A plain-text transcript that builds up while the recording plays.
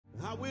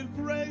I will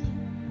pray.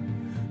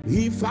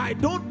 If I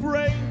don't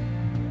pray,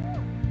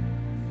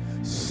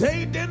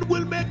 Satan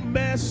will make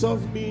mess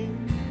of me.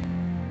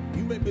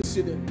 You may be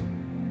sitting.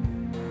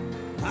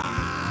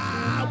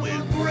 I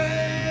will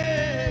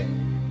pray.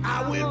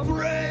 I will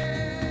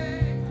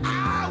pray.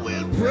 I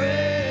will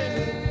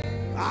pray.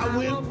 I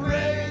will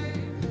pray.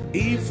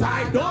 If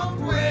I don't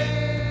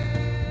pray,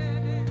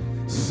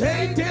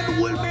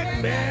 Satan will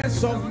make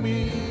mess of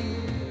me.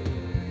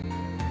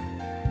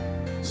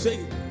 Say,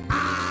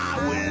 I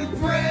will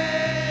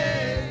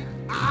pray.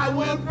 I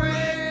will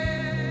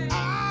pray.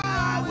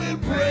 I will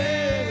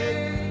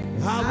pray.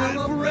 I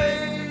will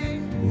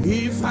pray.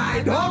 If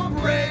I don't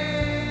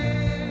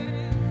pray,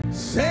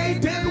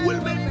 Satan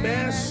will make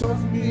mess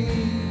of me.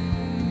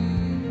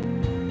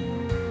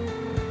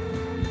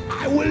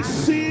 I will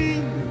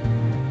sing.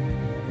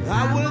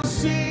 I will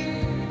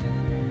sing.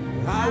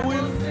 I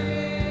will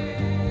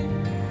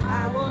sing.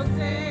 I will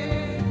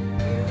sing.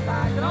 If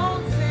I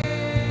don't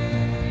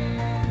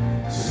sing,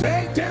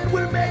 Satan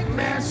will make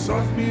mess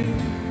of me.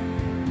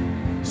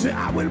 Say,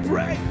 I will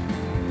pray.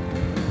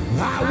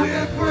 I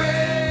will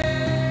pray.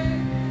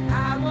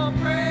 I will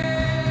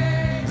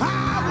pray.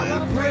 I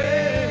will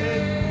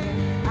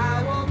pray.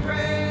 I will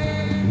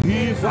pray.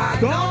 If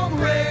I don't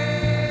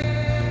pray,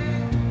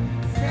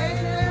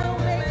 Satan will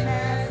make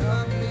mess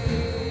of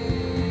me.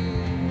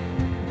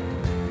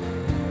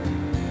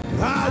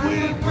 I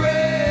will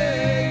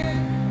pray.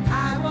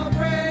 I will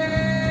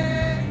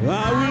pray.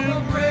 I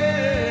will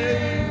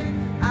pray.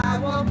 I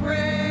will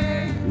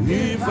pray.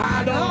 If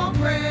I don't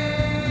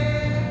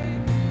pray,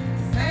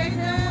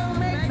 Satan will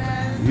make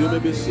mess You may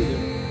of be me. seated.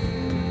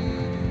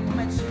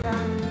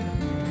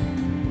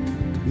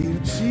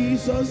 If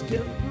Jesus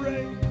can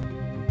pray,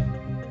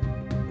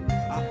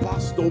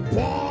 Apostle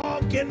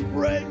Paul can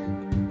pray,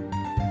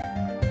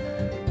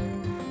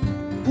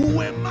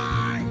 who am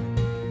I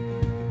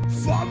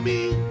for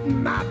me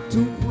not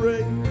to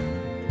pray?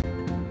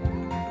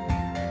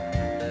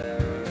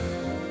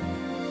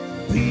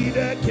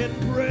 Peter can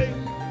pray.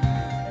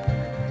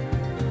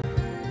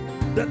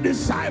 The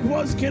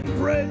disciples can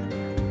pray.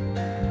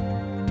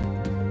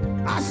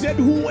 I said,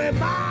 who am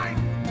I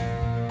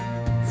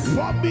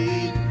for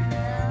me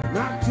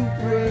not to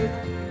pray?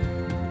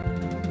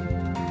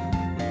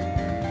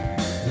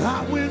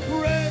 I will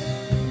pray.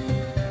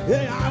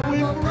 Yeah, I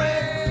will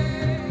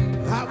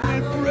pray. I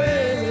will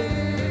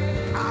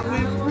pray. I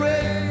will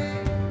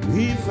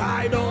pray. If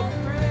I don't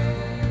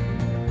pray,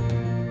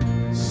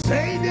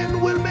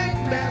 Satan will make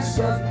mess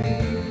of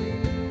me.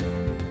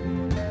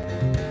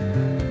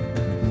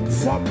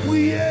 Faut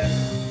prier,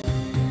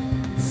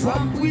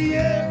 faut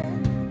prier,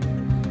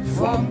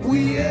 faut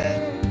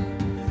prier,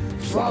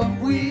 faut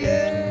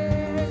prier.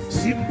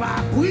 Si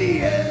pas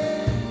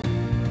prier,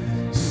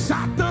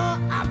 Satan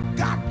a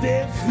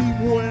gâté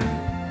vie moi.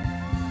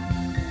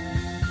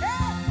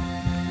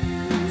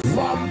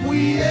 Faut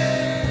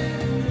prier,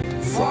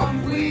 faut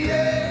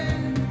prier,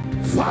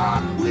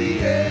 faut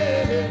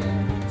prier,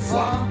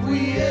 faut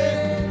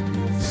prier.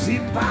 Si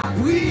pas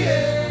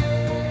prier,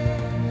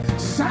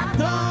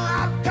 Satan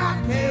a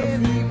gâté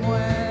vie moi.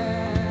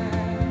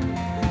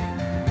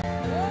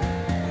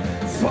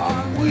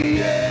 Faut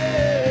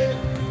prier,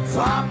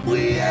 faut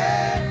prier,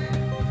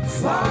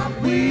 faut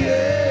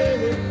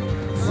prier,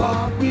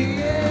 faut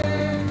prier.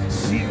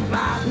 Si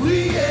pas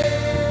prier,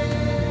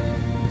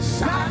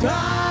 Satan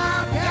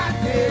a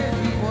gâté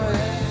vie moi.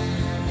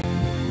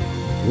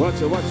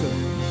 Watch it, watch it.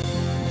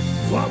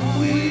 Faut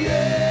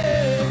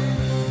prier,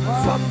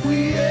 faut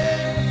prier,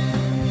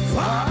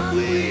 faut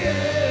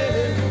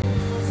prier,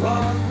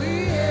 faut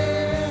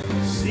prier.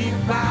 Si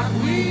pas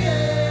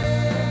prier,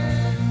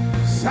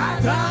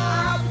 Satan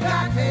a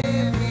gâté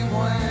vie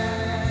moi.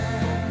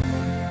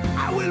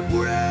 I will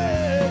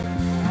pray.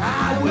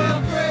 I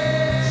will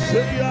pray.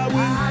 Say I will.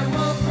 I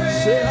will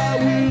pray. Say I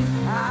will.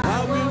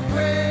 I will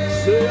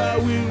pray. Say I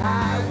will.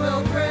 I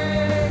will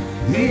pray.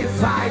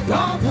 If I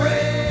don't